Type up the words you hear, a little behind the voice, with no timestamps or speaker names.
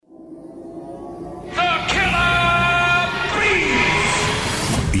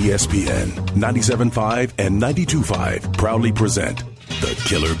ESPN 97.5 and 92.5 proudly present the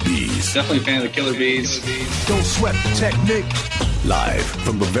Killer Bees. Definitely a fan of the Killer Bees. Don't sweat the technique. Live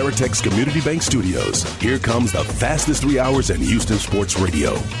from the Veritex Community Bank Studios, here comes the fastest 3 hours in Houston sports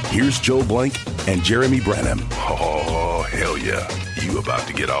radio. Here's Joe Blank and Jeremy Branham. Oh, hell yeah. You about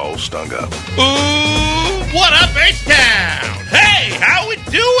to get all stung up. Ooh, what up, H-Town? Hey, how we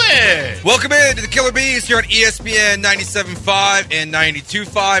doing? Welcome in to the Killer Bees here on ESPN 97.5 and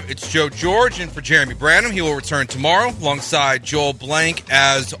 92.5. It's Joe George in for Jeremy Branham. He will return tomorrow alongside Joel Blank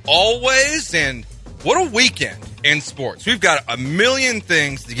as always. And what a weekend in sports. We've got a million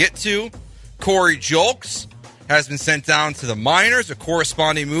things to get to. Corey Julks has been sent down to the minors. A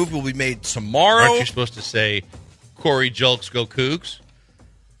corresponding move will be made tomorrow. Aren't you supposed to say Corey Julks, go Cougs?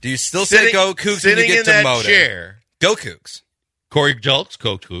 Do you still say go Cougs when you get sitting in demoted? that chair. Go Cougs. Corey Julks,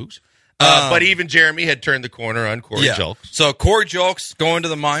 go Cougs. But even Jeremy had turned the corner on Corey Julks. So Corey Julks going to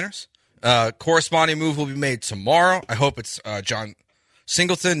the minors. Corresponding move will be made tomorrow. I hope it's John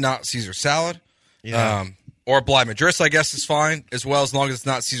Singleton, not Caesar Salad. Yeah. Or Bly Madris, I guess, is fine as well. As long as it's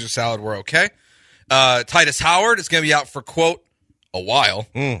not Caesar Salad, we're okay. Titus Howard is going to be out for, quote, a while.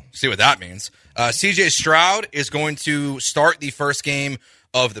 See what that means. C.J. Stroud is going to start the first game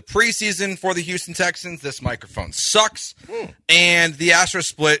of the preseason for the Houston Texans. This microphone sucks. And the Astros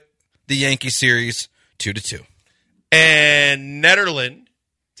split the Yankee series 2-2. And Netherland,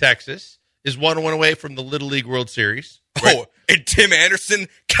 Texas, is 1-1 away from the Little League World Series. Right? Oh, and Tim Anderson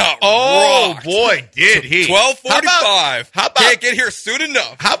got rocked. Boy, did he. 12:45. How about Can't get here soon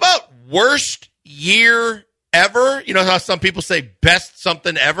enough. How about worst year ever? You know how some people say best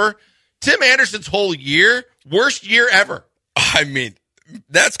something ever? Tim Anderson's whole year, worst year ever. I mean,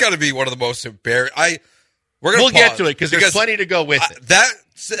 that's got to be one of the most embarrassing. We'll get to it because there's plenty to go with it.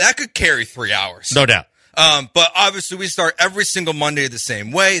 That could carry 3 hours. No doubt. But obviously we start every single Monday the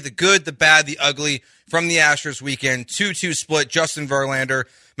same way. The good, the bad, the ugly from the Astros weekend. 2-2 split. Justin Verlander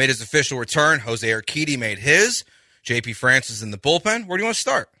made his official return. Jose Urquidy made his. J.P. Francis in the bullpen. Where do you want to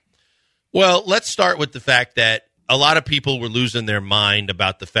start? Well, let's start with the fact that a lot of people were losing their mind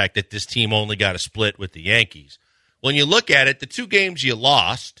about the fact that this team only got a split with the Yankees. When you look at it, the two games you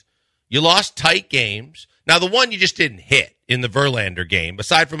lost tight games. Now, the one you just didn't hit in the Verlander game,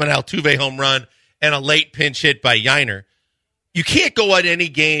 aside from an Altuve home run and a late pinch hit by Yiner, you can't go at any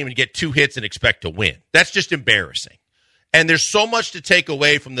game and get 2 hits and expect to win. That's just embarrassing. And there's so much to take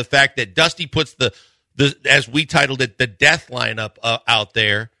away from the fact that Dusty puts the as we titled it, the death lineup out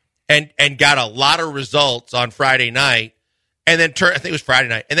there and got a lot of results on Friday night, and then I think it was Friday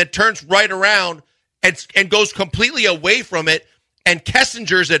night, and then turns right around and goes completely away from it, and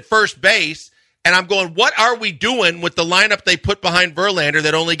Kessinger's at first base, and I'm going, what are we doing with the lineup they put behind Verlander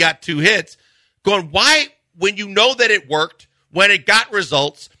that only got 2 hits? Going, why, when you know that it worked, when it got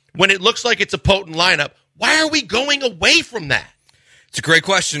results, when it looks like it's a potent lineup, why are we going away from that? It's a great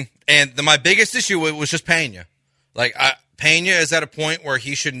question. And my biggest issue was just Pena. Pena is at a point where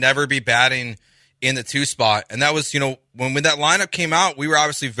he should never be batting in the 2 spot. And that was, when that lineup came out, we were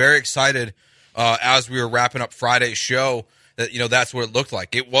obviously very excited as we were wrapping up Friday's show that, that's what it looked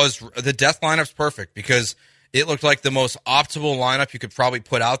like. It was, the death lineup's perfect because it looked like the most optimal lineup you could probably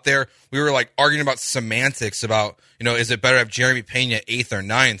put out there. We were arguing about semantics about, is it better to have Jeremy Pena 8th or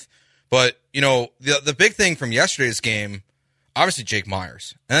 9th? But, the big thing from yesterday's game, obviously Jake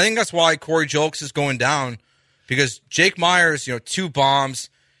Myers. And I think that's why Corey Julks is going down because Jake Myers, 2 bombs,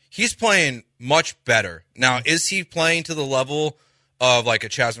 he's playing much better. Now, is he playing to the level of a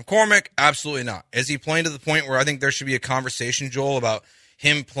Chas McCormick? Absolutely not. Is he playing to the point where I think there should be a conversation, Joel, about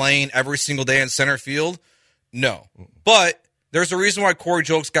him playing every single day in center field? No. But there's a reason why Corey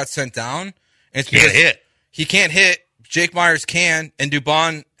Julks got sent down. And it's because he can't hit. Jake Myers can, and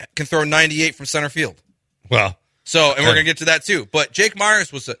Dubon can throw 98 from center field. Well. So, and we're going to get to that too. But Jake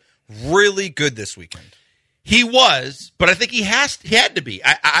Myers was really good this weekend. He was, but I think he had to be.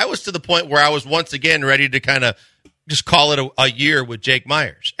 I was to the point where I was once again ready to kind of just call it a year with Jake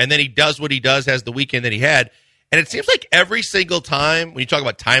Myers. And then he does what he does, has the weekend that he had. And it seems like every single time when you talk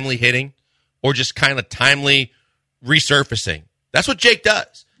about timely hitting or just kind of timely resurfacing, that's what Jake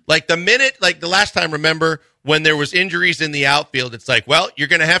does. The last time, remember, when there was injuries in the outfield, it's well, you're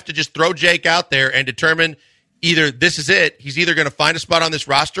going to have to just throw Jake out there and determine either this is it. He's either going to find a spot on this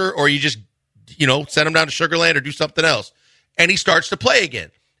roster or you just, send him down to Sugarland or do something else. And he starts to play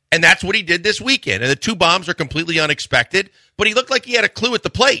again. And that's what he did this weekend. And the 2 bombs are completely unexpected, but he looked like he had a clue at the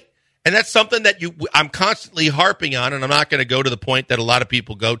plate. And that's something that I'm constantly harping on, and I'm not going to go to the point that a lot of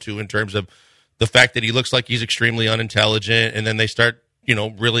people go to in terms of the fact that he looks like he's extremely unintelligent, and then they start,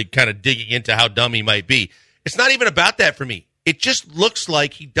 really kind of digging into how dumb he might be. It's not even about that for me. it just looks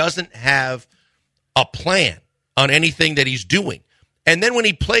like he doesn't have a plan on anything that he's doing. And then when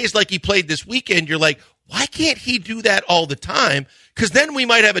he plays like he played this weekend, you're like, why can't he do that all the time? Because then we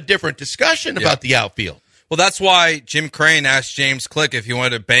might have a different discussion about the outfield. Well, that's why Jim Crane asked James Click if he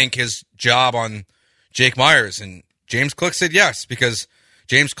wanted to bank his job on Jake Myers. And James Click said yes, because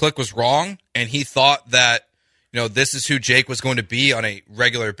James Click was wrong, and he thought that, this is who Jake was going to be on a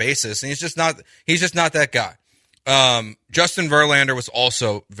regular basis. And he's just not that guy. Justin Verlander was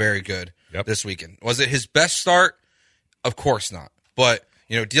also very good this weekend. Was it his best start? Of course not. But,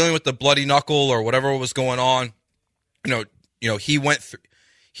 dealing with the bloody knuckle or whatever was going on,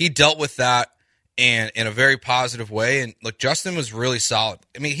 he dealt with that and in a very positive way. And look, Justin was really solid.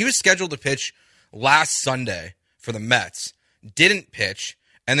 I mean, he was scheduled to pitch last Sunday for the Mets, didn't pitch,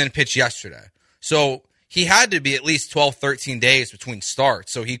 and then pitch yesterday. So he had to be at least 12, 13 days between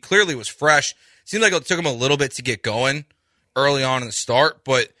starts. So he clearly was fresh. Seemed like it took him a little bit to get going early on in the start.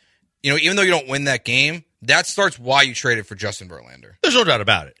 But, even though you don't win that game, that starts why you traded for Justin Verlander. There's no doubt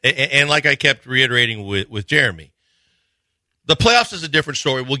about it. And like I kept reiterating with Jeremy, the playoffs is a different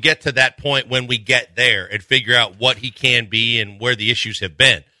story. We'll get to that point when we get there and figure out what he can be and where the issues have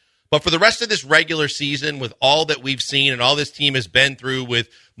been. But for the rest of this regular season, with all that we've seen and all this team has been through with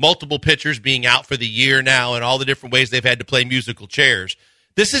multiple pitchers being out for the year now and all the different ways they've had to play musical chairs,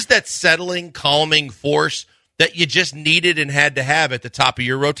 this is that settling, calming force that you just needed and had to have at the top of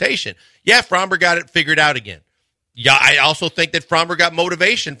your rotation. Yeah, Fromber got it figured out again. Yeah, I also think that Fromber got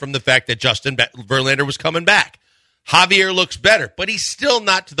motivation from the fact that Justin Verlander was coming back. Javier looks better, but he's still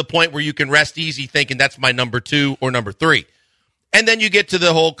not to the point where you can rest easy thinking that's my number 2 or number 3. And then you get to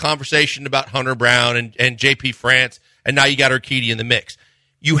the whole conversation about Hunter Brown and JP France, and now you got Urquidy in the mix.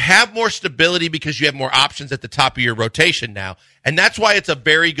 You have more stability because you have more options at the top of your rotation now, and that's why it's a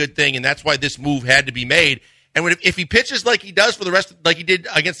very good thing, and that's why this move had to be made. And if he pitches like he does like he did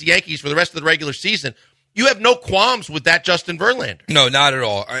against the Yankees for the rest of the regular season, you have no qualms with that Justin Verlander. No, not at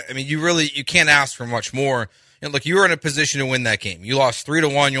all. I mean, you can't ask for much more. Look, you were in a position to win that game. You lost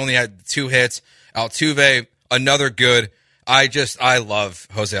 3-1. You only had 2 hits. Altuve, another good. I love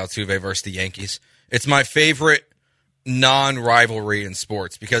Jose Altuve versus the Yankees. It's my favorite non-rivalry in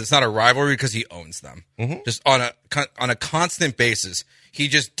sports because it's not a rivalry because he owns them. Mm-hmm. Just on a constant basis, he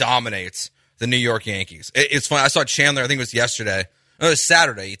just dominates the New York Yankees. It's fun. I saw Chandler, I think it was yesterday. No, it was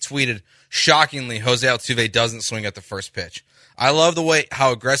Saturday. He tweeted, shockingly, Jose Altuve doesn't swing at the first pitch. I love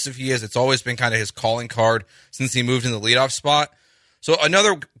how aggressive he is. It's always been kind of his calling card since he moved in the leadoff spot. So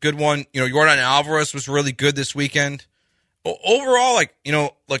another good one, Yordan Alvarez was really good this weekend. Overall,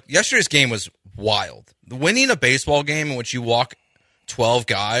 yesterday's game was wild. Winning a baseball game in which you walk 12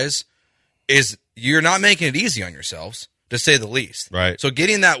 guys you're not making it easy on yourselves, to say the least. Right. So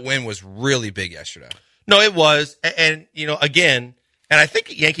getting that win was really big yesterday. No, it was. And again, and I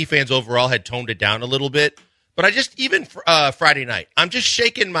think Yankee fans overall had toned it down a little bit. But I just, even Friday night, I'm just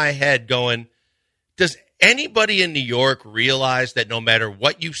shaking my head going, does anybody in New York realize that no matter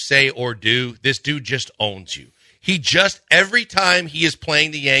what you say or do, this dude just owns you? He just, every time he is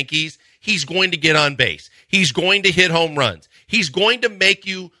playing the Yankees, he's going to get on base. He's going to hit home runs. He's going to make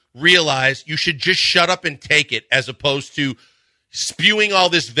you realize you should just shut up and take it, as opposed to spewing all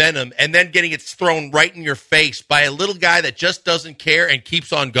this venom and then getting it thrown right in your face by a little guy that just doesn't care and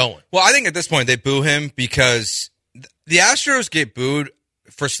keeps on going. Well, I think at this point they boo him because the Astros get booed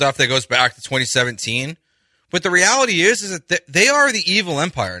for stuff that goes back to 2017. But the reality is that they are the evil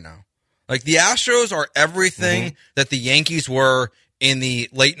empire now. Like, the Astros are everything that the Yankees were in the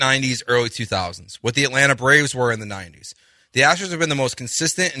late 90s, early 2000s, what the Atlanta Braves were in the 90s. The Astros have been the most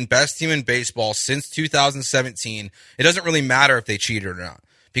consistent and best team in baseball since 2017. It doesn't really matter if they cheated or not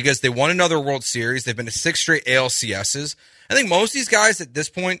because they won another World Series. They've been to 6 straight ALCSs. I think most of these guys at this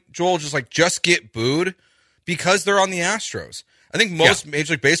point, Joel, just get booed because they're on the Astros. I think most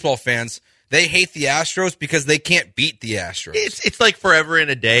Major League Baseball fans, they hate the Astros because they can't beat the Astros. It's like forever in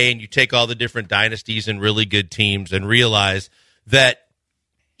a day, and you take all the different dynasties and really good teams and realize that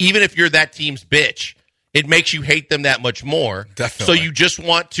even if you're that team's bitch, it makes you hate them that much more. Definitely. So you just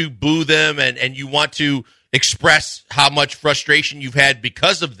want to boo them and you want to express how much frustration you've had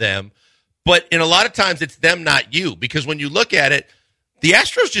because of them. But in a lot of times it's them, not you. Because when you look at it, the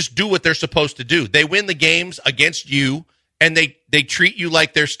Astros just do what they're supposed to do. They win the games against you, and they treat you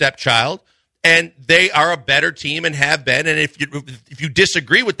like their stepchild. And they are a better team and have been. And if you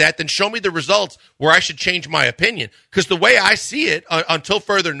disagree with that, then show me the results where I should change my opinion. Because the way I see it, until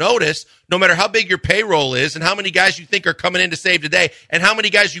further notice, no matter how big your payroll is and how many guys you think are coming in to save today and how many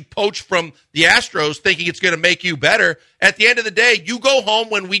guys you poach from the Astros thinking it's going to make you better, at the end of the day, you go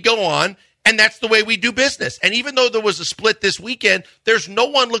home when we go on And that's the way we do business. And even though there was a split this weekend, there's no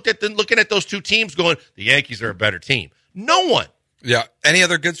one looking at those two teams going, the Yankees are a better team. No one. Yeah. Any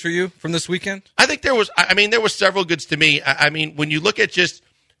other goods for you from this weekend? I think there was several goods to me. When you look at just,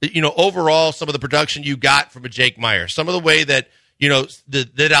 overall some of the production you got from a Jake Meyer, some of the way that,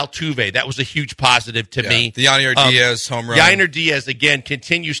 that Altuve, that was a huge positive to me. The Yainer Diaz home run. Yainer Diaz, again,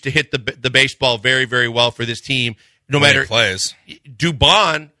 continues to hit the baseball very, very well for this team. No matter plays.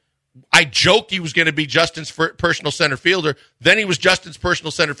 Dubon, I joked he was going to be Justin's personal center fielder. Then he was Justin's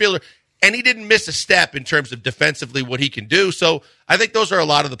personal center fielder, and he didn't miss a step in terms of defensively what he can do. So I think those are a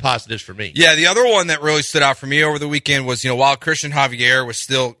lot of the positives for me. Yeah, the other one that really stood out for me over the weekend was, while Christian Javier was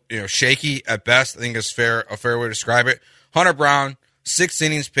still, shaky at best, I think is a fair way to describe it. Hunter Brown, 6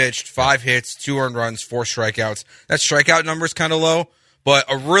 innings pitched, 5 hits, 2 earned runs, 4 strikeouts. That strikeout number is kind of low, but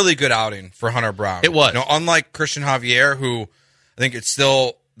a really good outing for Hunter Brown. It was. Unlike Christian Javier, who I think it's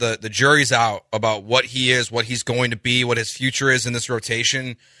still the jury's out about what he is, what he's going to be, what his future is in this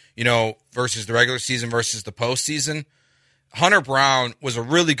rotation, versus the regular season versus the postseason. Hunter Brown was a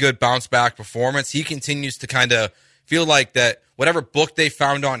really good bounce back performance. He continues to kind of feel like that whatever book they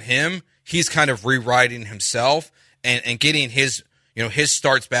found on him, he's kind of rewriting himself and getting his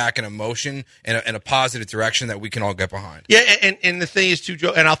starts back in a motion and a positive direction that we can all get behind. Yeah, and the thing is, too,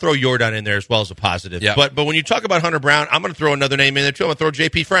 Joe, and I'll throw Jordan in there as well as a positive. Yeah. But when you talk about Hunter Brown, I'm going to throw another name in there, too. I'm going to throw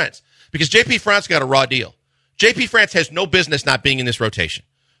J.P. France. Because J.P. France got a raw deal. J.P. France has no business not being in this rotation.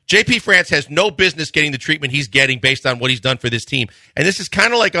 J.P. France has no business getting the treatment he's getting based on what he's done for this team. And this is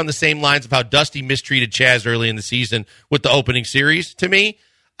kind of like on the same lines of how Dusty mistreated Chaz early in the season with the opening series. To me,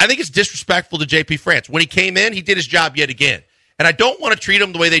 I think it's disrespectful to J.P. France. When he came in, he did his job yet again. And I don't want to treat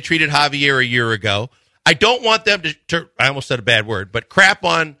him the way they treated Javier a year ago. I don't want them to I almost said a bad word, but crap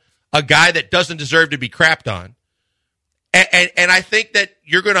on a guy that doesn't deserve to be crapped on. And I think that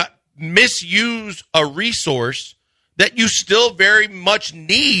you're going to misuse a resource that you still very much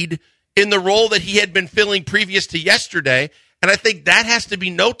need in the role that he had been filling previous to yesterday. And I think that has to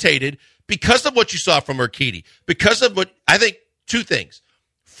be notated because of what you saw from Urquidy. Because of what I think, 2 things.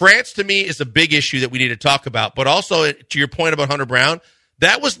 France, to me, is a big issue that we need to talk about. But also, to your point about Hunter Brown,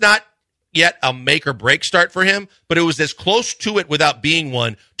 that was not yet a make-or-break start for him, but it was as close to it without being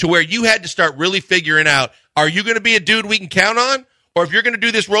one to where you had to start really figuring out, are you going to be a dude we can count on? Or if you're going to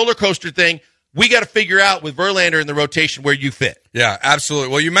do this roller coaster thing, we got to figure out with Verlander in the rotation where you fit. Yeah, absolutely.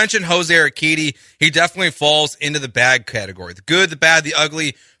 Well, you mentioned Jose Urquidy. He definitely falls into the bad category. The good, the bad, the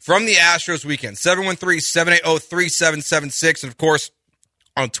ugly from the Astros weekend. 713-780-3776. And, of course,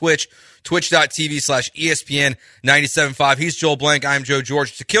 on Twitch, twitch.tv/ESPN 97.5. He's Joel Blank. I'm Joe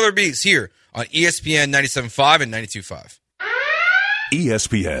George. It's the Killer Bees here on ESPN 97.5 and 92.5.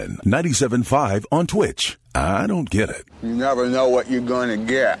 ESPN 97.5 on Twitch. I don't get it. You never know what you're going to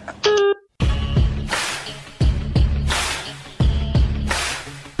get.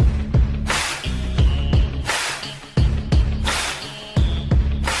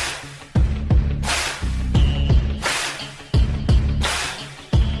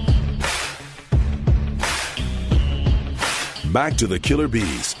 Back to the Killer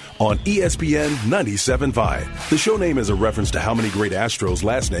Bees on ESPN 97.5. The show name is a reference to how many great Astros'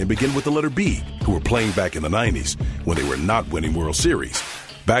 last name begin with the letter B, who were playing back in the 90s when they were not winning World Series.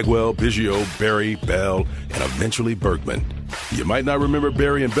 Bagwell, Biggio, Barry, Bell, and eventually Bergman. You might not remember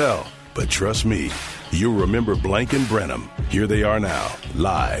Barry and Bell, but trust me, you'll remember Blank and Brenham. Here they are now,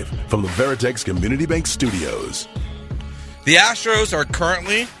 live from the Veritex Community Bank Studios. The Astros are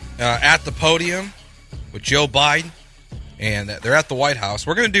currently at the podium with Joe Biden. And they're at the White House.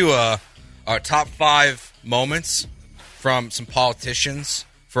 We're going to do our top 5 moments from some politicians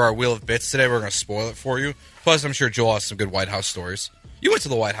for our Wheel of Bits today. We're going to spoil it for you. Plus, I'm sure Joel has some good White House stories. You went to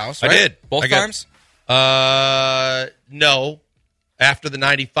the White House, right? I did. Both times? No. After the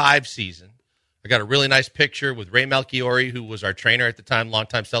 95 season. I got a really nice picture with Ray Melchiori, who was our trainer at the time,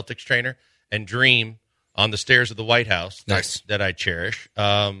 longtime Celtics trainer, and Dream on the stairs of the White House. Nice. That I cherish.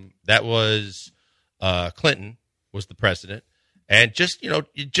 That was Clinton. Was the president, and just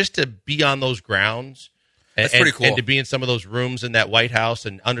to be on those grounds, that's pretty cool, and to be in some of those rooms in that White House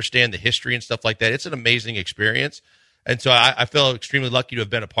and understand the history and stuff like that. It's an amazing experience, and so I feel extremely lucky to have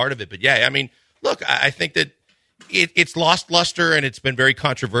been a part of it. But yeah, I mean, look, I think that it's lost luster and it's been very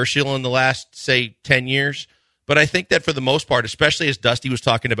controversial in the last, say, 10 years. But I think that for the most part, especially as Dusty was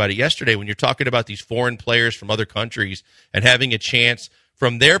talking about it yesterday, when you're talking about these foreign players from other countries and having a chance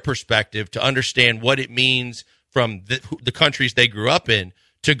from their perspective to understand what it means from the countries they grew up in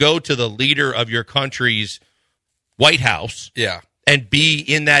to go to the leader of your country's White House, yeah, and be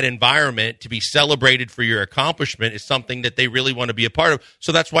in that environment to be celebrated for your accomplishment is something that they really want to be a part of.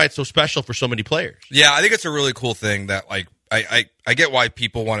 So that's why it's so special for so many players. Yeah, I think it's a really cool thing that, like, I get why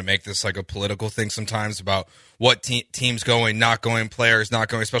people want to make this like a political thing sometimes about what teams going, not going, players not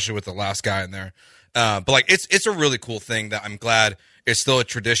going, especially with the last guy in there. But like, it's a really cool thing that I'm glad it's still a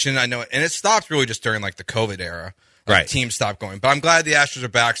tradition. I know, and it stopped really just during like the COVID era. Right. Teams stopped going. But I'm glad the Astros are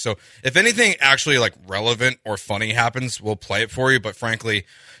back. So if anything actually like relevant or funny happens, we'll play it for you. But frankly,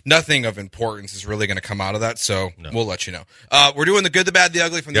 nothing of importance is really going to come out of that. So we'll let you know. We're doing the good, the bad, the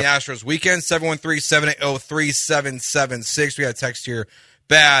ugly from the Astros weekend. 713-780-3776. We got a text here.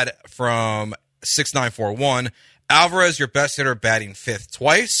 Bad from 6941. Alvarez, your best hitter, batting fifth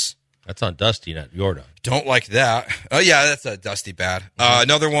twice. That's on Dusty, not Yorda. Don't like that. Oh, yeah, that's a Dusty bad.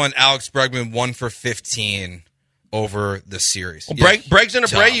 Another one, Alex Bregman, 1 for 15 over the series. Well, Breggs and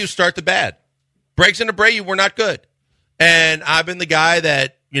Abreu start the bad. Breggs and Abreu were not good. And I've been the guy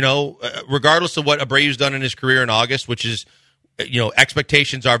that, regardless of what Abreu's done in his career in August, which is,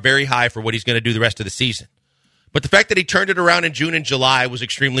 expectations are very high for what he's going to do the rest of the season. But the fact that he turned it around in June and July was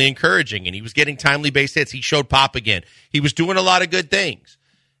extremely encouraging, and he was getting timely base hits. He showed pop again. He was doing a lot of good things.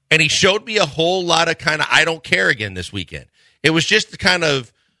 And he showed me a whole lot of kind of I don't care again this weekend. It was just kind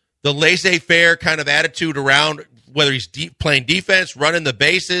of the laissez-faire kind of attitude around whether he's playing defense, running the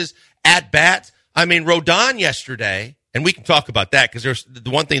bases, at bats. I mean, Rodon yesterday, and we can talk about that because there's the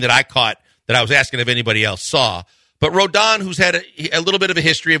one thing that I caught that I was asking if anybody else saw. But Rodon, who's had a little bit of a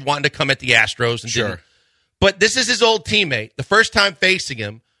history of wanting to come at the Astros. And sure. But this is his old teammate, the first time facing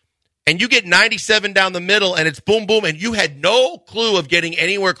him, and you get 97 down the middle, and it's boom, boom, and you had no clue of getting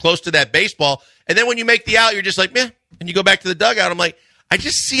anywhere close to that baseball. And then when you make the out, you're just like, meh, and you go back to the dugout. I'm like, I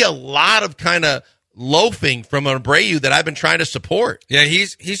just see a lot of kind of loafing from Abreu that I've been trying to support. Yeah,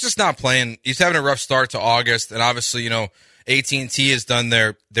 he's just not playing. He's having a rough start to August, and obviously, AT&T has done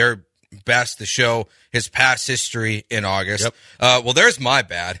their best to show his past history in August. Yep. Well, there's my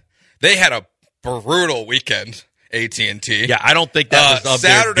bad. They had a brutal weekend, AT&T. Yeah, I don't think that was of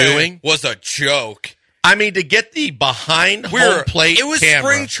Saturday their doing. Was a joke. I mean, to get the behind home plate it was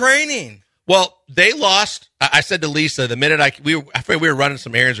camera. Spring training. Well, they lost. I said to Lisa the minute I thought we were running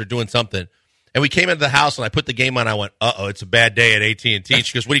some errands or doing something. And we came into the house, and I put the game on. I went, uh-oh, it's a bad day at AT&T. And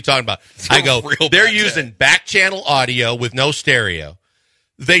she goes, what are you talking about? I go, they're using back-channel audio with no stereo.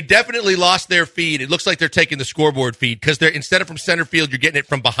 They definitely lost their feed. It looks like they're taking the scoreboard feed because instead of from center field, you're getting it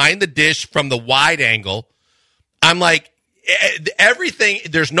from behind the dish from the wide angle. I'm like, everything,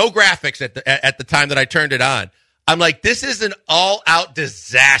 there's no graphics at the time that I turned it on. I'm like, this is an all-out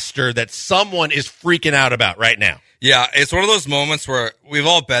disaster that someone is freaking out about right now. Yeah, it's one of those moments where we've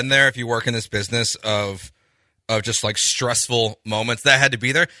all been there if you work in this business of just like stressful moments that had to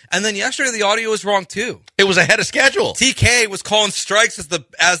be there. And then yesterday the audio was wrong too. It was ahead of schedule. TK was calling strikes as the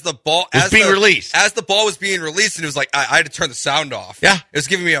ball was being released. As the ball was being released, and it was like I had to turn the sound off. Yeah. It was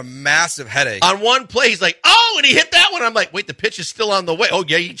giving me a massive headache. On one play, he's like, oh, and he hit that one. I'm like, wait, the pitch is still on the way. Oh,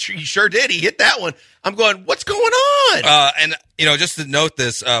 yeah, he sure did. He hit that one. I'm going, what's going on? And just to note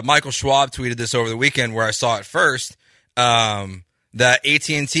this, Michael Schwab tweeted this over the weekend where I saw it first, that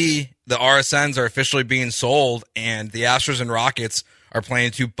AT&T, the RSNs are officially being sold, and the Astros and Rockets are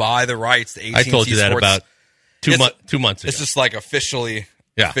planning to buy the rights to AT&T I told you that Sports. about 2 months ago. It's just like officially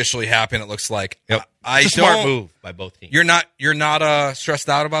happened, it looks like. Yep. It's a smart move by both teams. You're not stressed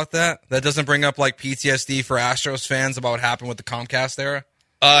out about that? That doesn't bring up like PTSD for Astros fans about what happened with the Comcast era?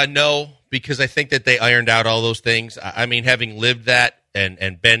 No, because I think that they ironed out all those things. I mean, having lived that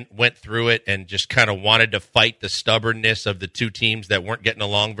and Ben went through it and just kind of wanted to fight the stubbornness of the two teams that weren't getting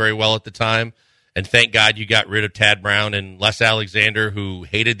along very well at the time. And thank God you got rid of Tad Brown and Les Alexander, who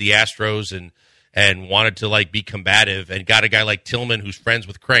hated the Astros and wanted to be combative, and got a guy like Tillman who's friends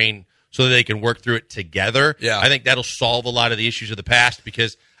with Crane so that they can work through it together. Yeah. I think that'll solve a lot of the issues of the past,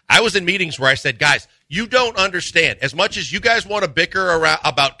 because I was in meetings where I said, guys, you don't understand. As much as you guys want to bicker around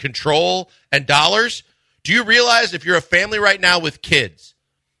about control and dollars, do you realize if you're a family right now with kids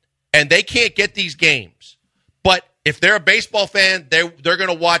and they can't get these games, but if they're a baseball fan, they're going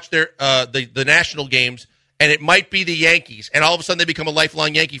to watch the national games, and it might be the Yankees, and all of a sudden they become a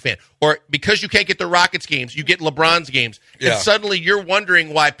lifelong Yankee fan. Or because you can't get the Rockets games, you get LeBron's games. Yeah. And suddenly you're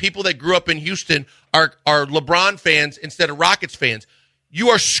wondering why people that grew up in Houston are LeBron fans instead of Rockets fans. You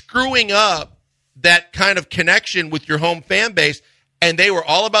are screwing up that kind of connection with your home fan base, and they were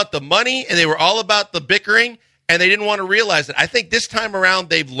all about the money, and they were all about the bickering, and they didn't want to realize it. I think this time around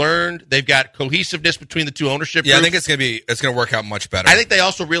they've learned, they've got cohesiveness between the two ownership groups. I think it's going to work out much better. I think they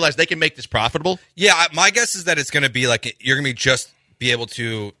also realize they can make this profitable. Yeah, my guess is that it's going to be like you're going to be able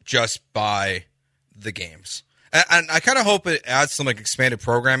to just buy the games. And I kind of hope it adds some expanded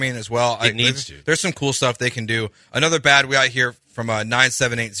programming as well. It needs to. There's some cool stuff they can do. Another bad we got here from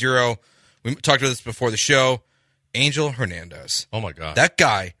 9780. We talked about this before the show. Angel Hernandez. Oh my God, that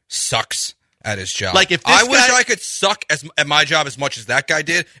guy sucks at his job. Like if I wish I could suck at my job as much as that guy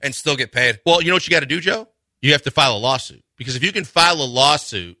did and still get paid. Well, you know what you got to do, Joe? You have to file a lawsuit, because if you can file a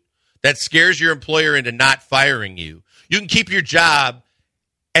lawsuit that scares your employer into not firing you, you can keep your job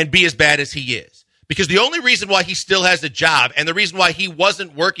and be as bad as he is. Because the only reason why he still has a job, and the reason why he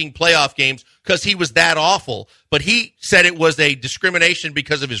wasn't working playoff games, because he was that awful, but he said it was a discrimination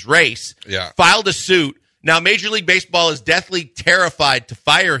because of his race, filed a suit. Now, Major League Baseball is deathly terrified to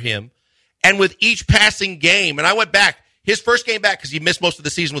fire him. And with each passing game, and I went back, his first game back, because he missed most of the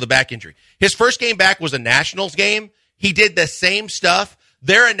season with a back injury. His first game back was a Nationals game. He did the same stuff.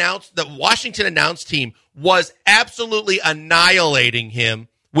 The Washington announce team was absolutely annihilating him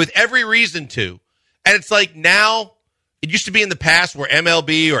with every reason to. And it's like now, it used to be in the past where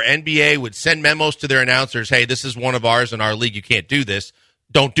MLB or NBA would send memos to their announcers, hey, this is one of ours in our league. You can't do this.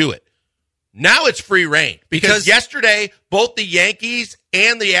 Don't do it. Now it's free reign. Because yesterday, both the Yankees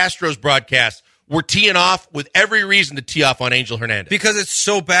and the Astros broadcasts were teeing off with every reason to tee off on Angel Hernandez. Because it's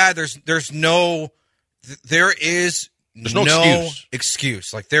so bad, there is no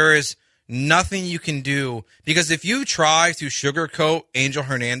excuse. Like, there is nothing you can do. Because if you try to sugarcoat Angel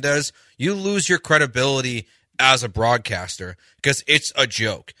Hernandez, you lose your credibility as a broadcaster, because it's a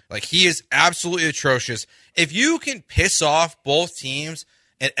joke. Like, he is absolutely atrocious. If you can piss off both teams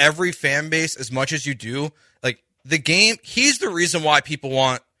and every fan base as much as you do, like, the game, he's the reason why people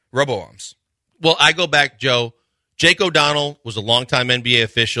want robo-umps. Well, I go back, Joe. Jake O'Donnell was a longtime NBA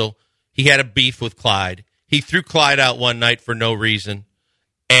official. He had a beef with Clyde. He threw Clyde out one night for no reason.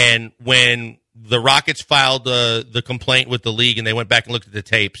 And when the Rockets filed the complaint with the league and they went back and looked at the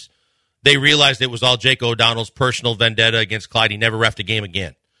tapes, they realized it was all Jake O'Donnell's personal vendetta against Clyde. He never reffed a game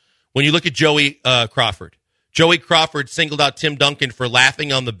again. When you look at Joey Crawford singled out Tim Duncan for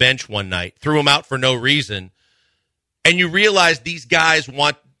laughing on the bench one night, threw him out for no reason. And you realize these guys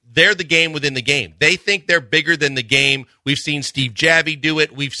they're the game within the game. They think they're bigger than the game. We've seen Steve Javie do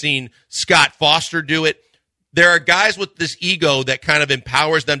it. We've seen Scott Foster do it. There are guys with this ego that kind of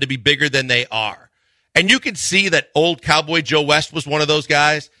empowers them to be bigger than they are. And you can see that old Cowboy Joe West was one of those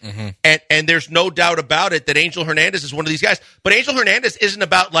guys. Mm-hmm. And there's no doubt about it that Angel Hernandez is one of these guys. But Angel Hernandez isn't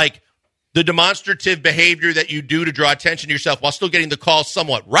about like the demonstrative behavior that you do to draw attention to yourself while still getting the call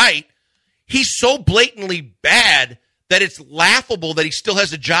somewhat right. He's so blatantly bad that it's laughable that he still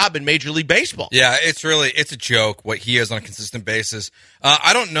has a job in Major League Baseball. Yeah, it's a joke what he is on a consistent basis.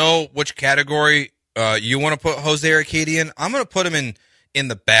 I don't know which category you want to put Jose Ramirez in. I'm going to put him in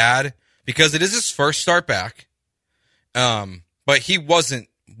the bad because it is his first start back. But he wasn't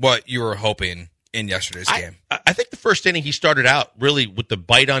what you were hoping in yesterday's game. I think the first inning he started out really with the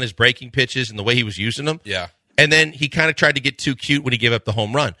bite on his breaking pitches and the way he was using them. Yeah. And then he kind of tried to get too cute when he gave up the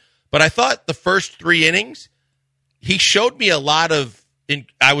home run. But I thought the first 3 innings, he showed me a lot of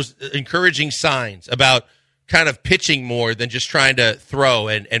encouraging signs about kind of pitching more than just trying to throw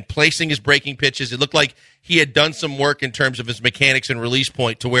and placing his breaking pitches. It looked like he had done some work in terms of his mechanics and release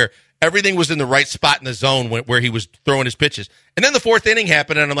point to where everything was in the right spot in the zone where he was throwing his pitches. And then the 4th inning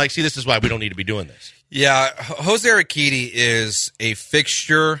happened, and I'm like, see, this is why we don't need to be doing this. Yeah, Jose Ramirez is a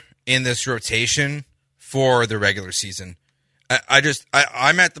fixture in this rotation for the regular season.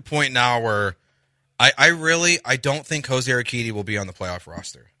 I'm at the point now where I don't think Jose Ramirez will be on the playoff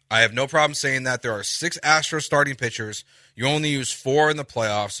roster. I have no problem saying that. There are 6 Astros starting pitchers. You only use 4 in the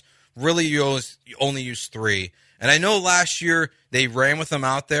playoffs. Really, you only use 3. And I know last year they ran with him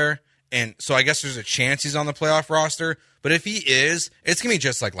out there, and so I guess there's a chance he's on the playoff roster. But if he is, it's going to be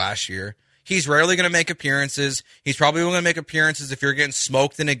just like last year. He's rarely going to make appearances. He's probably going to make appearances if you're getting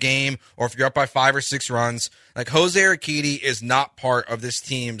smoked in a game or if you're up by 5 or 6 runs. Like, Jose Ramirez is not part of this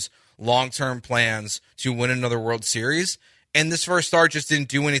team's long-term plans to win another World Series. And this first start just didn't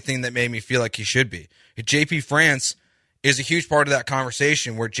do anything that made me feel like he should be. JP France is a huge part of that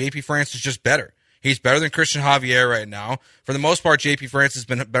conversation where JP France is just better. He's better than Christian Javier right now. For the most part, JP France has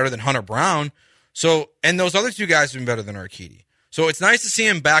been better than Hunter Brown. And those other 2 guys have been better than Urquidy. So it's nice to see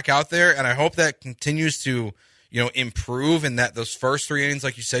him back out there, and I hope that continues to, improve and that those first 3 innings,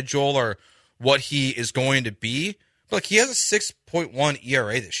 like you said, Joel, are what he is going to be. But look, he has a 6.1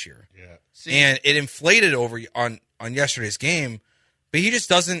 ERA this year. Yeah. And it inflated over on yesterday's game, but he just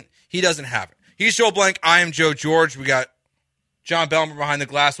doesn't have it. He's Joe Blank. I am Joe George. We got John Bellmer behind the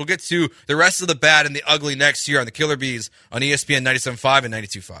glass. We'll get to the rest of the bad and the ugly next year on the Killer Bees on ESPN 97.5 and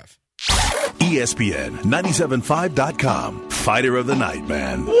 92.5. ESPN 97.5.com. Fighter of the night,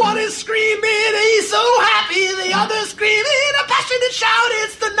 man. One is screaming, he's so happy. The other screaming, a passionate shout,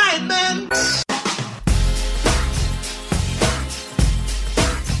 it's the night man.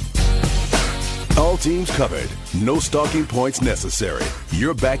 All teams covered. No stalking points necessary.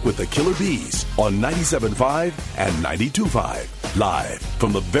 You're back with the Killer Bees on 97.5 and 92.5. Live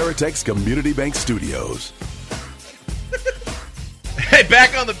from the Veritex Community Bank Studios. Hey,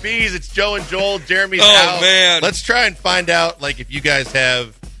 back on the Bees. It's Joe and Joel. Jeremy's out. Oh, man. Let's try and find out, like, if you guys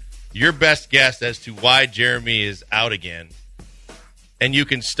have your best guess as to why Jeremy is out again. And you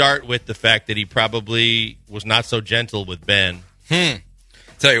can start with the fact that he probably was not so gentle with Ben.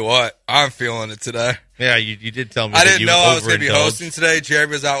 Tell you what, I'm feeling it today. Yeah, you did tell me I that didn't you know I was going to be overindulged. hosting today.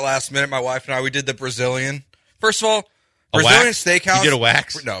 Jeremy was out last minute. My wife and I, we did the Brazilian. First of all, A Brazilian wax? steakhouse. You did a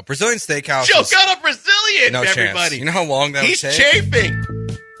wax? No, Brazilian steakhouse. Joe is got a Brazilian, no everybody. chance. You know how long that He's would take? chafing.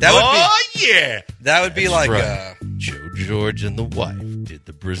 That would be like right. Joe George and the wife did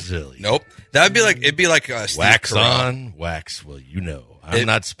the Brazilian. nope. That would be like it'd be like Steve Wax Carell. on, wax. Well, you know, I'm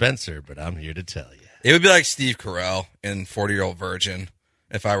not Spencer, but I'm here to tell you. It would be like Steve Carell in 40-Year-Old Virgin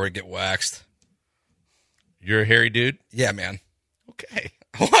if I were to get waxed. You're a hairy dude? Yeah, man. Okay.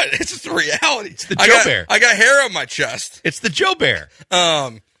 What? It's just a reality. It's the Joe Bear. I got hair on my chest. It's the Joe Bear.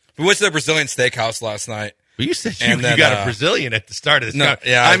 We went to the Brazilian steakhouse last night. Well, you said And you then, got a Brazilian at the start of this. no,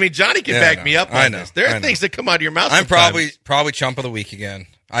 yeah, I mean, Johnny can yeah, back I me know. up on I know, this. There I are know. things that come out of your mouth I'm sometimes. probably chump of the week again.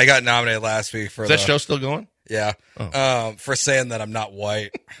 I got nominated last week for Is that show still going? Yeah, Oh. for saying that I'm not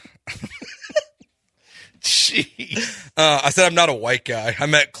white. Jeez. I said I'm not a white guy. I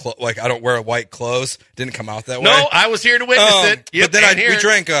meant like I don't wear white clothes. Didn't come out that way. No, I was here to witness it. Yep, but then and we here.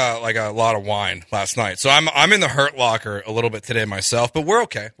 drank like a lot of wine last night, so I'm in the hurt locker a little bit today myself. But we're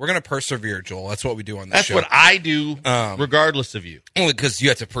okay. We're gonna persevere, Joel. That's what we do on this That's show. what I do, regardless of you. Only because you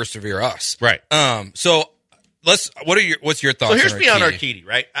have to persevere us, Right. So what's your thoughts? So here's me on Urquidy? Urquidy,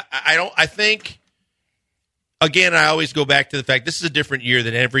 right? I think, again, I always go back to the fact this is a different year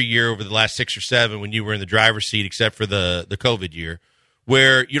than every year over the last 6 or 7 when you were in the driver's seat, except for the COVID year,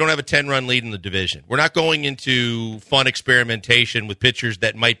 where you don't have a 10-run lead in the division. We're not going into fun experimentation with pitchers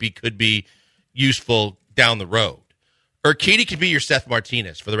that could be useful down the road. Urquidy could be your Seth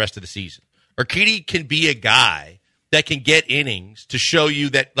Martinez for the rest of the season. Urquidy can be a guy that can get innings to show you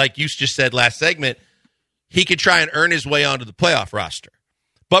that, like you just said last segment, he could try and earn his way onto the playoff roster.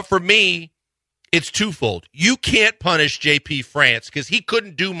 But for me, it's twofold. You can't punish J.P. France because he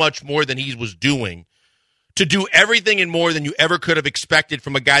couldn't do much more than he was doing to do everything and more than you ever could have expected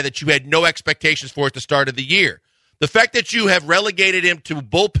from a guy that you had no expectations for at the start of the year. The fact that you have relegated him to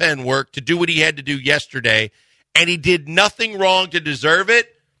bullpen work to do what he had to do yesterday, and he did nothing wrong to deserve it,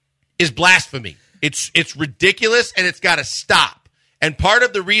 is blasphemy. It's ridiculous, and it's got to stop. And part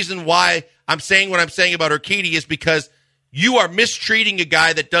of the reason why I'm saying what I'm saying about Urquidy is because you are mistreating a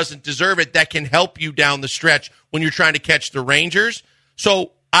guy that doesn't deserve it that can help you down the stretch when you're trying to catch the Rangers.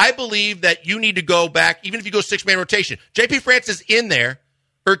 So I believe that you need to go back, even if you go 6-man rotation. J.P. France is in there.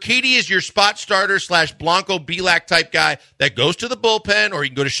 Urquidy is your spot starter / Blanco Bielak type guy that goes to the bullpen, or you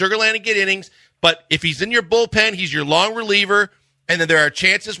can go to Sugar Land and get innings. But if he's in your bullpen, he's your long reliever, and then there are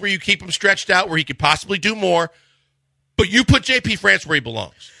chances where you keep him stretched out where he could possibly do more. But you put J.P. France where he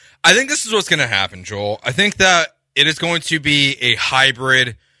belongs. I think this is what's going to happen, Joel. I think that it is going to be a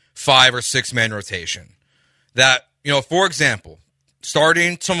hybrid 5 or 6-man rotation. That, for example,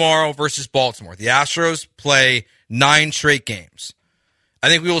 starting tomorrow versus Baltimore, the Astros play 9 straight games. I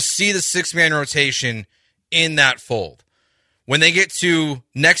think we will see the 6-man rotation in that fold. When they get to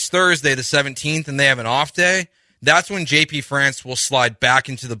next Thursday, the 17th, and they have an off day, that's when J.P. France will slide back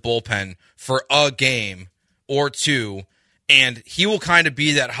into the bullpen for a game or two, and he will kind of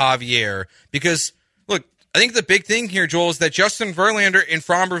be that Javier because, look, I think the big thing here, Joel, is that Justin Verlander and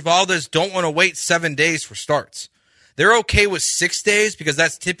Framber Valdez don't want to wait 7 days for starts. They're okay with 6 days because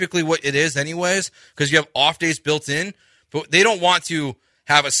that's typically what it is anyways because you have off days built in, but they don't want to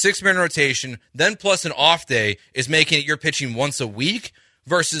have a 6-man rotation, then plus an off day is making it you're pitching once a week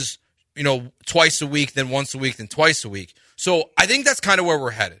versus, twice a week, then once a week, then twice a week. So I think that's kind of where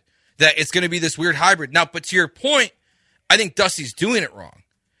we're headed, that it's going to be this weird hybrid. Now, but to your point, I think Dusty's doing it wrong.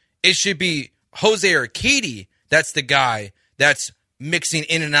 It should be Jose Urquidy that's the guy that's mixing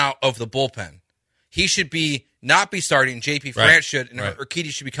in and out of the bullpen. He should not be starting. J.P. France should, and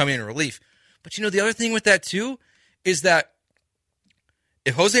Urquidy should be coming in relief. But the other thing with that too is that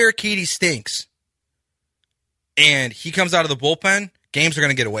if Jose Urquidy stinks and he comes out of the bullpen, games are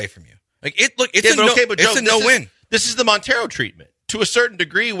going to get away from you. It's a no-win. This is the Montero treatment. To a certain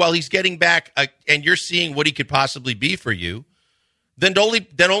degree, while he's getting back and you're seeing what he could possibly be for you, then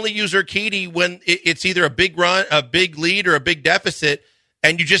only use Urquidy when it's either a big run, a big lead, or a big deficit,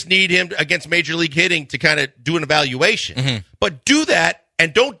 and you just need him against Major League hitting to kind of do an evaluation. Mm-hmm. But do that,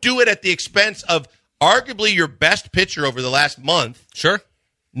 and don't do it at the expense of arguably your best pitcher over the last month. Sure.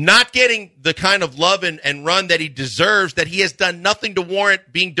 Not getting the kind of love and run that he deserves, that he has done nothing to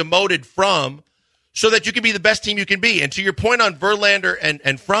warrant being demoted from, so that you can be the best team you can be. And to your point on Verlander and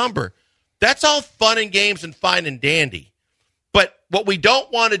Fromber, that's all fun and games and fine and dandy. But what we don't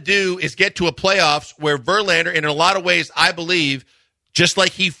want to do is get to a playoffs where Verlander, in a lot of ways, I believe, just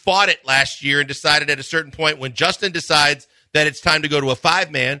like he fought it last year and decided at a certain point when Justin decides that it's time to go to a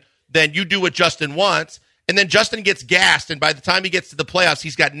 5-man, then you do what Justin wants, and then Justin gets gassed, and by the time he gets to the playoffs,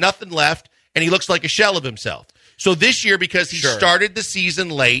 he's got nothing left, and he looks like a shell of himself. So this year, because he started the season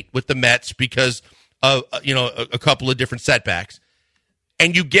late with the Mets because of a couple of different setbacks,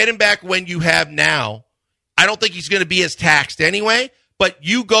 and you get him back when you have now, I don't think he's going to be as taxed anyway, but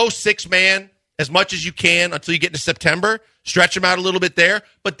you go 6-man as much as you can until you get into September, stretch him out a little bit there,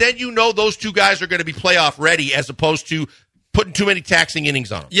 but then those two guys are going to be playoff ready as opposed to putting too many taxing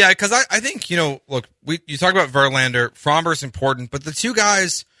innings on them. Yeah, because I think, look, you talk about Verlander, Fromber's important, but the two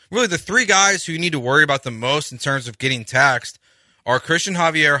guys, really the three guys who you need to worry about the most in terms of getting taxed are Christian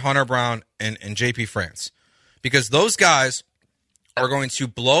Javier, Hunter Brown, and JP France. Because those guys are going to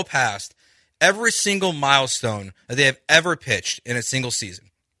blow past every single milestone that they have ever pitched in a single season.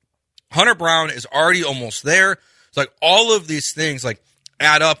 Hunter Brown is already almost there. It's like all of these things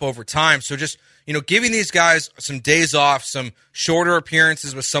add up over time. So just, giving these guys some days off, some shorter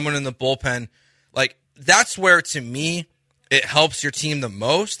appearances with someone in the bullpen, that's where, to me, it helps your team the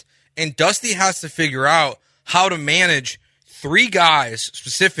most. And Dusty has to figure out how to manage three guys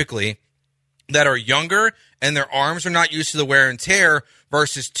specifically that are younger and their arms are not used to the wear and tear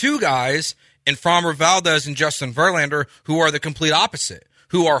versus two guys in Framber Valdez and Justin Verlander who are the complete opposite,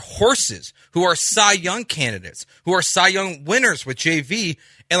 who are horses, who are Cy Young candidates, who are Cy Young winners with JV,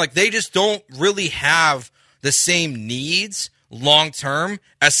 and they just don't really have the same needs long-term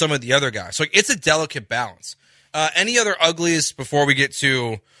as some of the other guys. So it's a delicate balance. Any other uglies before we get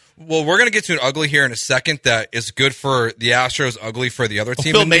to... Well, we're going to get to an ugly here in a second that is good for the Astros, ugly for the other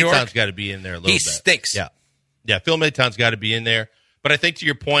team in New York. Phil Maton's got to be in there a little bit. He stinks. Yeah, Phil Maton's got to be in there. But I think to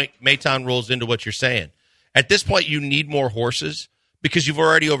your point, Maton rolls into what you're saying. At this point, you need more horses because you've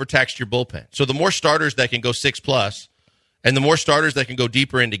already overtaxed your bullpen. So the more starters that can go 6+ and the more starters that can go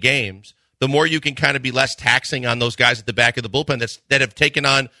deeper into games, the more you can kind of be less taxing on those guys at the back of the bullpen that have taken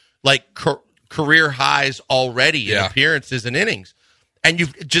on career highs already in appearances and innings. And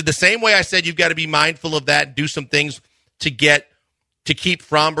the same way I said you've got to be mindful of that, do some things to keep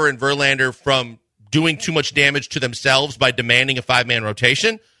Fromber and Verlander from doing too much damage to themselves by demanding a 5-man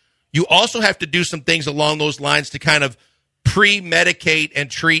rotation. You also have to do some things along those lines to kind of pre-medicate and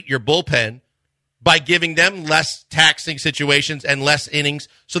treat your bullpen by giving them less taxing situations and less innings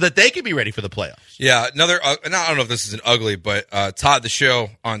so that they can be ready for the playoffs. Yeah, another, and I don't know if this is an ugly, but Todd the Show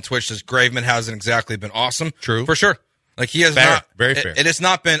on Twitch says Graveman hasn't exactly been awesome. True. For sure. He has fair, not. Very fair. And it's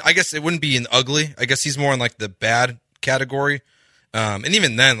not been, I guess it wouldn't be an ugly. I guess he's more in the bad category. And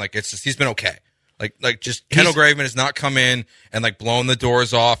even then, it's just, he's been okay. Just Kendall Graveman has not come in and blown the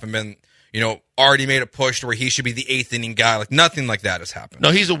doors off and been, already made a push to where he should be the 8th inning guy. Nothing like that has happened.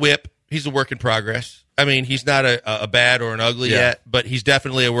 No, he's a whip. He's a work in progress. I mean, he's not a bad or an ugly yet, but he's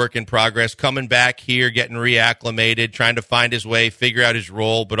definitely a work in progress. Coming back here, getting reacclimated, trying to find his way, figure out his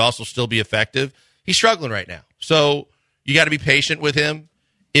role, but also still be effective. He's struggling right now. So you got to be patient with him.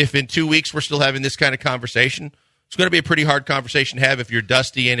 If in 2 weeks we're still having this kind of conversation, it's going to be a pretty hard conversation to have if you're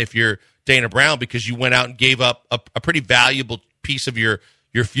Dusty and if you're Dana Brown because you went out and gave up a pretty valuable piece of your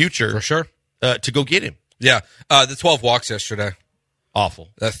future for sure to go get him. Yeah, the 12 walks yesterday. Awful.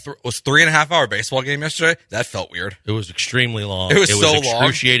 That was 3.5-hour baseball game yesterday. That felt weird. It was extremely long. It was so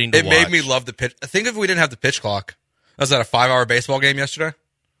excruciating long. to watch. It made me love the pitch. Think if we didn't have the pitch clock. Was that a 5-hour baseball game yesterday?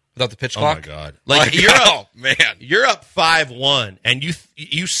 Without the pitch clock? Oh, my God. You're up 5-1, and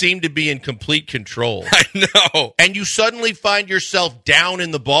you seem to be in complete control. I know. And you suddenly find yourself down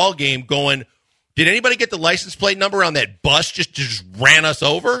in the ball game going, did anybody get the license plate number on that bus just ran us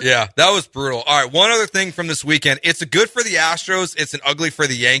over? Yeah, that was brutal. All right, one other thing from this weekend. It's a good for the Astros. It's an ugly for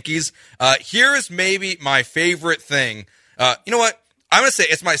the Yankees. Here is maybe my favorite thing. You know what? I'm going to say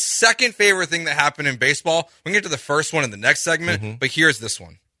it's my second favorite thing that happened in baseball. We're going to get to the first one in the next segment, but here's this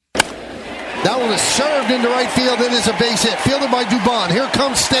one. That one is served into right field. It is a base hit. Fielded by Dubon. Here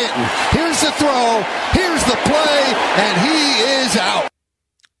comes Stanton. Here's the throw. Here's the play. And he is out.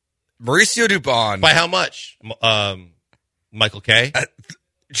 Mauricio Dubon. By how much? Michael K?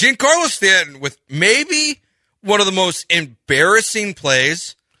 Giancarlo Stanton with maybe one of the most embarrassing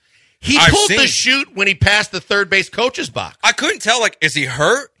plays He I've pulled seen. the chute when he passed the third base coach's box. I couldn't tell, like, is he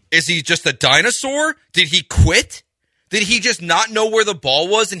hurt? Is he just a dinosaur? Did he quit? Did he just not know where the ball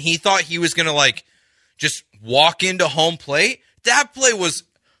was and he thought he was going to, like, just walk into home plate? That play was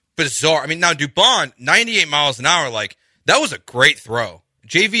bizarre. I mean, now Dubon, 98 miles an hour, like, that was a great throw.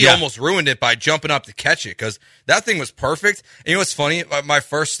 JV almost ruined it by jumping up to catch it because that thing was perfect. And you know what's funny? My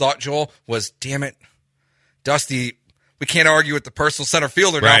first thought, Joel, was, damn it, Dusty, we can't argue with the personal center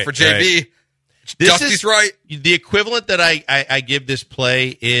fielder now for JV. Right. Dusty's right. The equivalent that I give this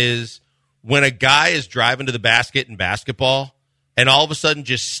play is when a guy is driving to the basket in basketball and all of a sudden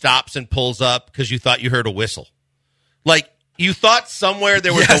just stops and pulls up because you thought you heard a whistle. Like, you thought somewhere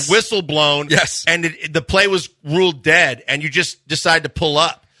there was a whistle blown, and the play was ruled dead, and you just decide to pull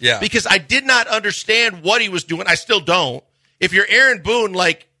up. Yeah. Because I did not understand what he was doing. I still don't. If you're Aaron Boone,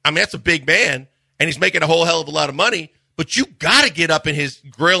 like, I mean, that's a big man, and he's making a whole hell of a lot of money, but you got to get up in his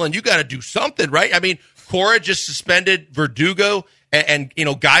grill, and you got to do something, right? I mean, Cora just suspended Verdugo, and you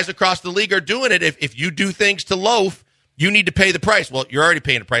know, guys across the league are doing it. If you do things to loaf, you need to pay the price. Well, you're already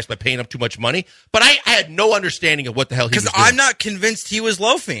paying the price by paying him too much money. But I had no understanding of what the hell he was doing. Because I'm not convinced he was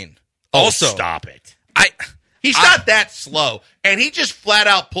loafing. Oh, Also, stop it. He's not that slow. And he just flat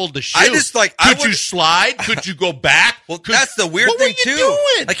out pulled the chute. Could you slide? Could you go back? Well, that's the weird thing, too.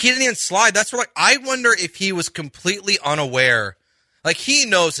 Doing? Like, he didn't even slide. That's where, like, I wonder if he was completely unaware. Like, he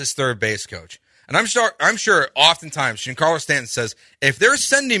knows his third base coach. And I'm sure oftentimes Giancarlo Stanton says, if they're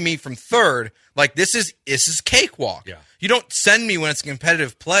sending me from third, like, this is cakewalk. Yeah. You don't send me when it's a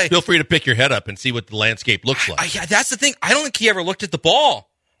competitive play. Feel free to pick your head up and see what the landscape looks like. Yeah, that's the thing. I don't think he ever looked at the ball.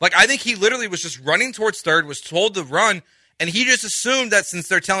 Like, I think he literally was just running towards third, was told to run, and he just assumed that since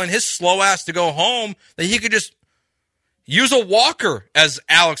they're telling his slow ass to go home, that he could just use a walker, as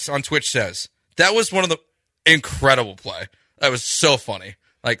Alex on Twitch says. That was one of the incredible play. That was so funny.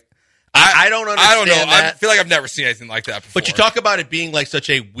 Like, I don't understand. I don't know. That. I feel like I've never seen anything like that before. But you talk about it being like such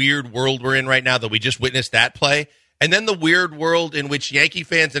a weird world we're in right now that we just witnessed that play, and then the weird world in which Yankee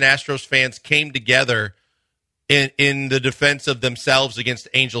fans and Astros fans came together in the defense of themselves against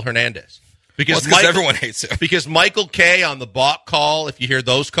Angel Hernandez. Because everyone hates him. Because Michael Kay on the balk call, if you hear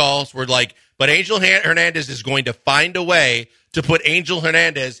those calls, were like, but Angel Hernandez is going to find a way to put Angel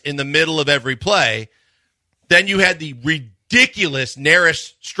Hernandez in the middle of every play. Then you had the ridiculous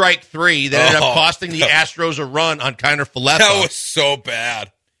Neris strike three that ended up costing the Astros a run on Kiner Falefa. That was so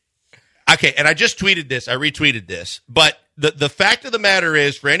bad. Okay, and I just tweeted this. I retweeted this. But the fact of the matter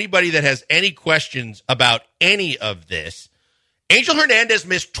is, for anybody that has any questions about any of this, Angel Hernandez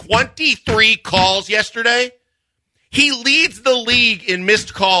missed 23 calls yesterday. He leads the league in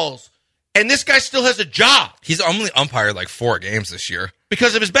missed calls, and this guy still has a job. He's only umpired like 4 games this year.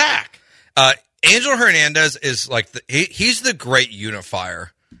 Because of his back. Angel Hernandez is like, he's the great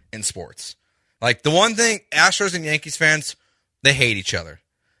unifier in sports. Like, the one thing, Astros and Yankees fans, they hate each other.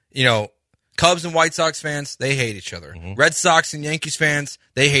 You know, Cubs and White Sox fans, they hate each other. Mm-hmm. Red Sox and Yankees fans,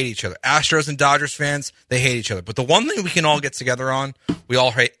 they hate each other. Astros and Dodgers fans, they hate each other. But the one thing we can all get together on, we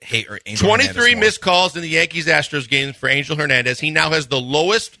all hate Angel 23 missed calls in the Yankees-Astros games for Angel Hernandez. He now has the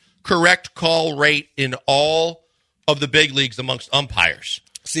lowest correct call rate in all of the big leagues amongst umpires.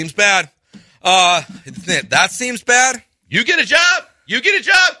 Seems bad. That seems bad. You get a job. You get a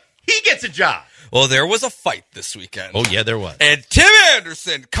job. He gets a job. Well, there was a fight this weekend. Oh, yeah, there was. And Tim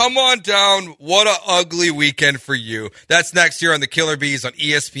Anderson, come on down. What an ugly weekend for you. That's next here on the Killer Bees on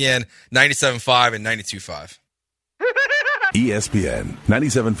ESPN 97.5 and 92.5. ESPN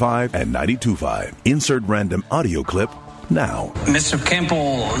 97.5 and 92.5. Insert random audio clip now. Mr.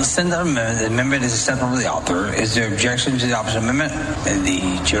 Campbell sent out an amendment. The amendment is acceptable to the author. Is there objection to the opposite amendment?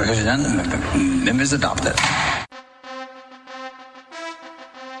 The chair has done. The amendment is adopted.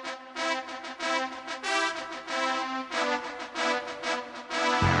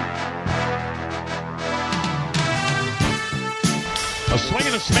 A swing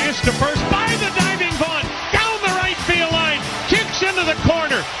and a smash to first by the diving Vaughn. Down the right field line. Kicks into the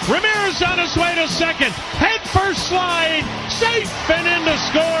corner. Ramirez on his way to second. Head first slide. Safe and in to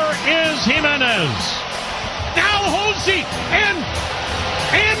score is Jimenez. Now Jose and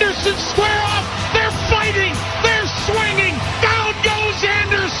Anderson square off. They're fighting. They're swinging. Down goes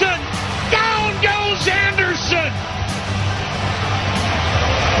Anderson. Down goes Anderson.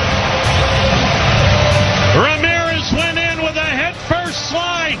 Ramirez went in with a head-first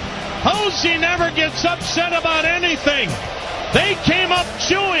slide. Jose never gets upset about anything. They came up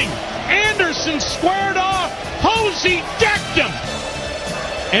chewing. Anderson squared off. Jose decked him.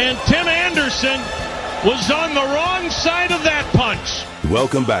 And Tim Anderson was on the wrong side of that punch.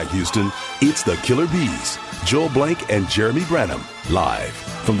 Welcome back, Houston. It's the Killer Bees Joel Blank and Jeremy Branham, live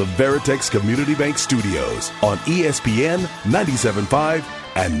from the Veritex Community Bank Studios on ESPN 97.5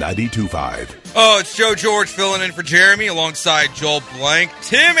 and 92.5. Oh, it's Joe George filling in for Jeremy alongside Joel Blank.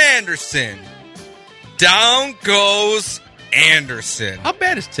 Tim Anderson. Down goes Anderson. How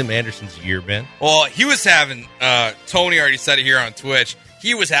bad has Tim Anderson's year been? Well, he was having, Tony already said it here on Twitch,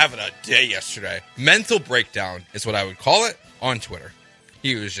 he was having a day yesterday. Mental breakdown is what I would call it on Twitter.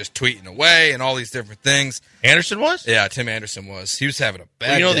 He was just tweeting away and all these different things. Anderson was? Yeah, Tim Anderson was. He was having a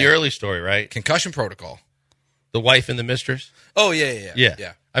bad day. The early story, right? Concussion protocol. The wife and the mistress? Oh, yeah.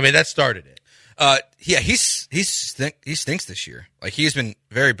 I mean, that started it. He stinks this year. Like, he's been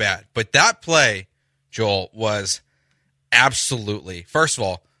very bad. But that play, Joel, was absolutely, first of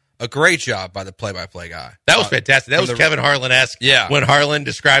all, a great job by the play-by-play guy. That was fantastic. That was Kevin Harlan-esque. Yeah. When Harlan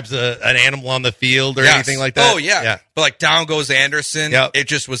describes an animal on the field or anything like that. Oh, yeah. But, like, down goes Anderson. Yep. It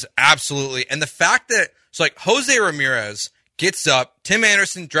just was absolutely. And the fact that, so, like, Jose Ramirez gets up, Tim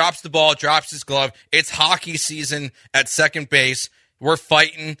Anderson drops the ball, drops his glove. It's hockey season at second base. We're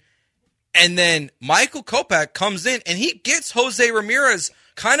fighting. And then Michael Kopech comes in, and he gets Jose Ramirez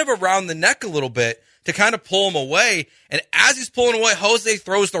kind of around the neck a little bit to kind of pull him away. And as he's pulling away, Jose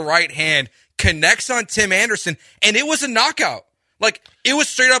throws the right hand, connects on Tim Anderson, and it was a knockout. Like, it was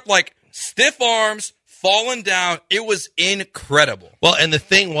straight up like stiff arms, falling down. It was incredible. Well, and the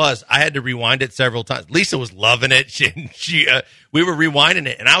thing was, I had to rewind it several times. Lisa was loving it. We were rewinding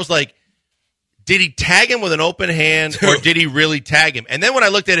it, and I was like, did he tag him with an open hand, or did he really tag him? And then when I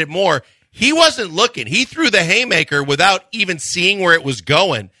looked at it more, he wasn't looking. He threw the haymaker without even seeing where it was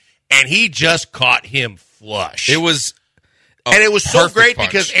going. And he just caught him flush. It was so great punch.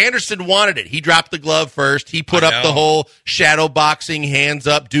 because Anderson wanted it. He dropped the glove first. He put up the whole shadow boxing, hands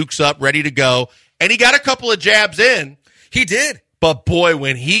up, dukes up, ready to go. And he got a couple of jabs in. He did. But, boy,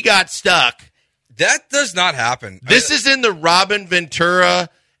 when he got stuck. That does not happen. This is in the Robin Ventura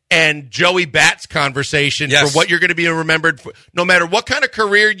and Joey Bats conversation for what you're going to be remembered for. No matter what kind of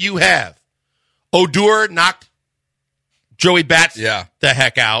career you have. Odor knocked Joey Bats the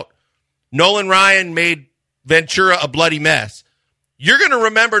heck out. Nolan Ryan made Ventura a bloody mess. You're going to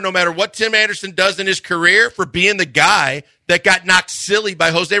remember, no matter what Tim Anderson does in his career, for being the guy that got knocked silly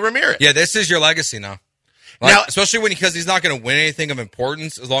by Jose Ramirez. Yeah, this is your legacy now. Like, now, especially because he's not going to win anything of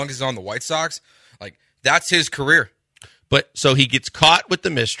importance as long as he's on the White Sox. Like, that's his career. But so he gets caught with the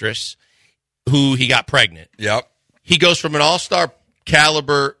mistress, who he got pregnant. Yep. He goes from an all-star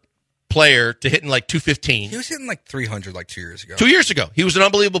caliber player to hitting like 215. He was hitting like 300 like 2 years ago. 2 years ago. He was an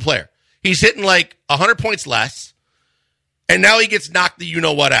unbelievable player. He's hitting like 100 points less, and now he gets knocked the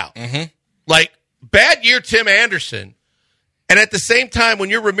you-know-what out. Mm-hmm. Like, bad year Tim Anderson, and at the same time,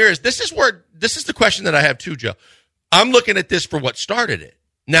 when you're Ramirez, this is the question that I have too, Joe. I'm looking at this for what started it.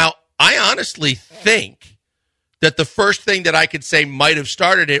 Now, I honestly think that the first thing that I could say might have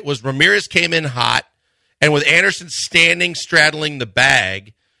started it was Ramirez came in hot, and with Anderson standing, straddling the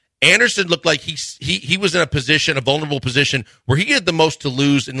bag, Anderson looked like he was in a vulnerable position where he had the most to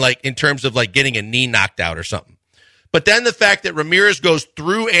lose in terms of like getting a knee knocked out or something. But then the fact that Ramirez goes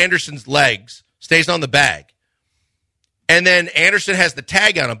through Anderson's legs, stays on the bag, and then Anderson has the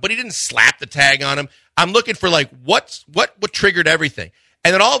tag on him, but he didn't slap the tag on him. I'm looking for like what triggered everything.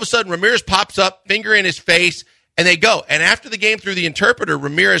 And then all of a sudden Ramirez pops up, finger in his face, and they go. And after the game through the interpreter,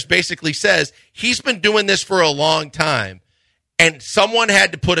 Ramirez basically says he's been doing this for a long time. And someone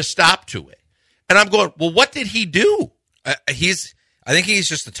had to put a stop to it. And I'm going, well, what did he do? I think he's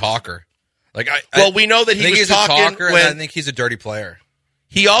just a talker. Like, we know that he was talking. A talker, and I think he's a dirty player.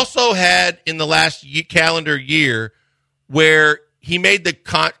 He also had in the last calendar year where he made the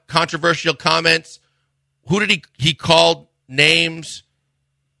controversial comments. Who did he called names?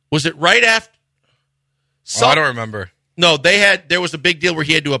 Was it right after? I don't remember. No, there was a big deal where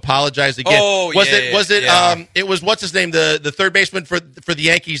he had to apologize again. Oh, it was what's his name, the third baseman for the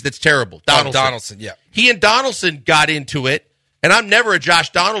Yankees that's terrible. Donaldson, yeah. He and Donaldson got into it, and I'm never a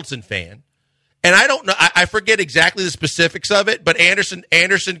Josh Donaldson fan. And I don't know, I forget exactly the specifics of it, but Anderson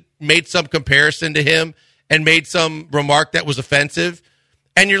made some comparison to him and made some remark that was offensive.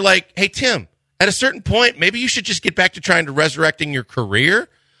 And you're like, hey, Tim, at a certain point, maybe you should just get back to trying to resurrecting your career.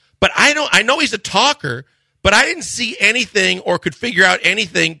 But I know he's a talker, but I didn't see anything or could figure out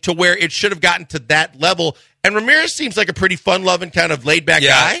anything to where it should have gotten to that level. And Ramirez seems like a pretty fun-loving, kind of laid-back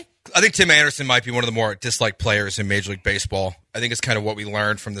guy. I think Tim Anderson might be one of the more disliked players in Major League Baseball. I think it's kind of what we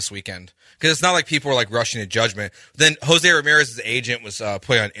learned from this weekend. Because it's not like people were like rushing to judgment. Then Jose Ramirez's agent was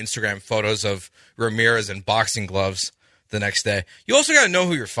putting on Instagram photos of Ramirez in boxing gloves the next day. You also got to know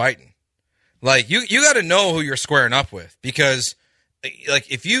who you're fighting. Like, you got to know who you're squaring up with. Because,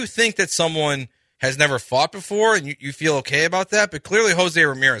 like, if you think that someone has never fought before, and you feel okay about that, but clearly Jose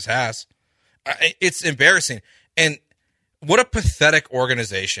Ramirez has. It's embarrassing. And what a pathetic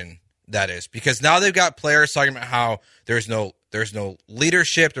organization that is, because now they've got players talking about how there's no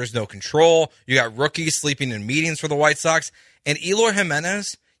leadership, there's no control. You got rookies sleeping in meetings for the White Sox, and Eloy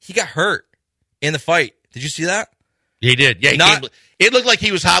Jimenez, he got hurt in the fight. Did you see that? He did. Yeah, it looked like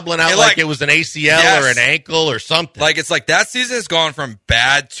he was hobbling out like it was an ACL or an ankle or something. Like, it's like that season has gone from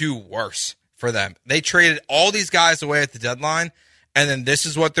bad to worse for them. They traded all these guys away at the deadline, and then this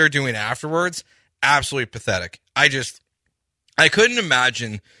is what they're doing afterwards. Absolutely pathetic. I couldn't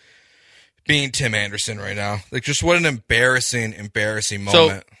imagine being Tim Anderson right now. Like, just what an embarrassing moment.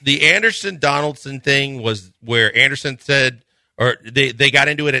 So the Anderson-Donaldson thing was where Anderson said, or they got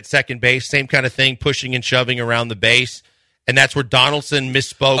into it at second base, same kind of thing, pushing and shoving around the base. And that's where Donaldson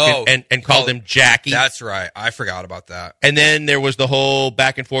misspoke and called him Jackie. That's right. I forgot about that. And then there was the whole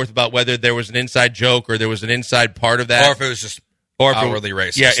back and forth about whether there was an inside joke or there was an inside part of that. Or if it was just outwardly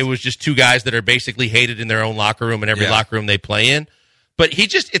racist. Yeah, it was just two guys that are basically hated in their own locker room and every locker room they play in. But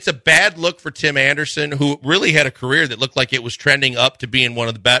it's a bad look for Tim Anderson, who really had a career that looked like it was trending up to being one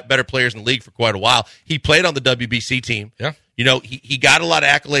of the better players in the league for quite a while. He played on the WBC team. Yeah. You know, he got a lot of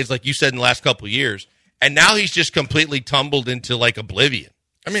accolades, like you said, in the last couple of years. And now he's just completely tumbled into, like, oblivion.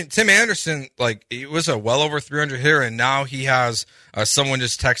 I mean, Tim Anderson, like, he was a well over 300 hitter, and now he has someone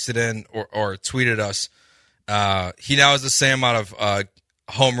just texted in or tweeted us. He now has the same amount of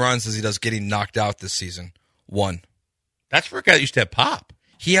home runs as he does getting knocked out this season. 1. That's for a guy that used to have pop.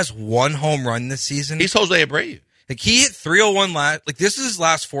 He has 1 home run this season. He's Jose Abreu. Like, he hit 301 like, this is his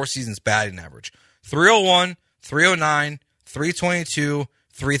last 4 seasons batting average. 301, 309, 322,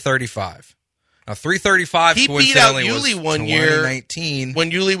 335. Now, 335 he beat out Yuli was one year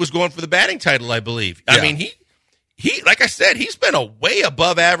when Yuli was going for the batting title, I believe. Yeah. I mean, he like I said, he's been a way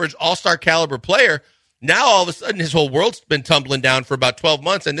above average all-star caliber player. Now, all of a sudden, his whole world's been tumbling down for about 12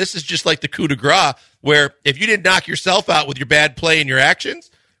 months, and this is just like the coup de grace, where if you didn't knock yourself out with your bad play and your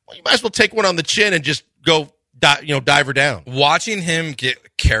actions, well, you might as well take one on the chin and just go, dive her down. Watching him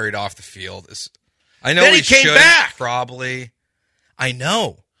get carried off the field is, I know then he came back. Probably. I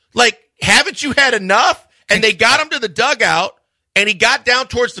know. Like, haven't you had enough? And they got him to the dugout, and he got down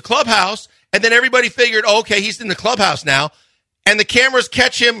towards the clubhouse, and then everybody figured, okay, he's in the clubhouse now, and the cameras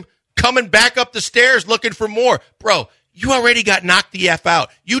catch him coming back up the stairs looking for more. Bro, you already got knocked the F out.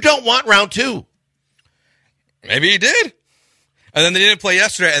 You don't want round 2. Maybe he did. And then they didn't play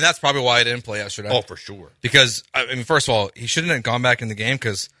yesterday, and that's probably why he didn't play yesterday. Oh, for sure. Because, I mean, first of all, he shouldn't have gone back in the game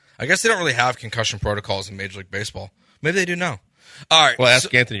because I guess they don't really have concussion protocols in Major League Baseball. Maybe they do now. All right. Well,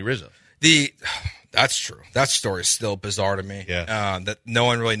 ask Anthony Rizzo. That's true. That story is still bizarre to me. Yeah. That no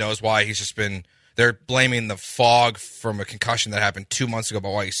one really knows why he's just been. They're blaming the fog from a concussion that happened 2 months ago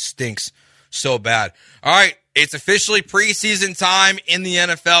about why he stinks so bad. All right, it's officially preseason time in the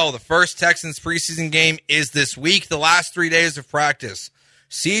NFL. The first Texans preseason game is this week, the last 3 days of practice.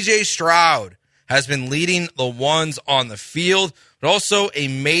 C.J. Stroud has been leading the ones on the field, but also a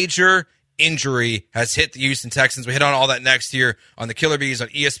major injury has hit the Houston Texans. We hit on all that next year on the Killer Bees on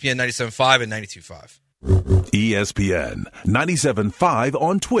ESPN 97.5 and 92.5. ESPN 97.5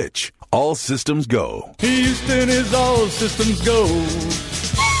 on Twitch. All systems go. Houston is all systems go.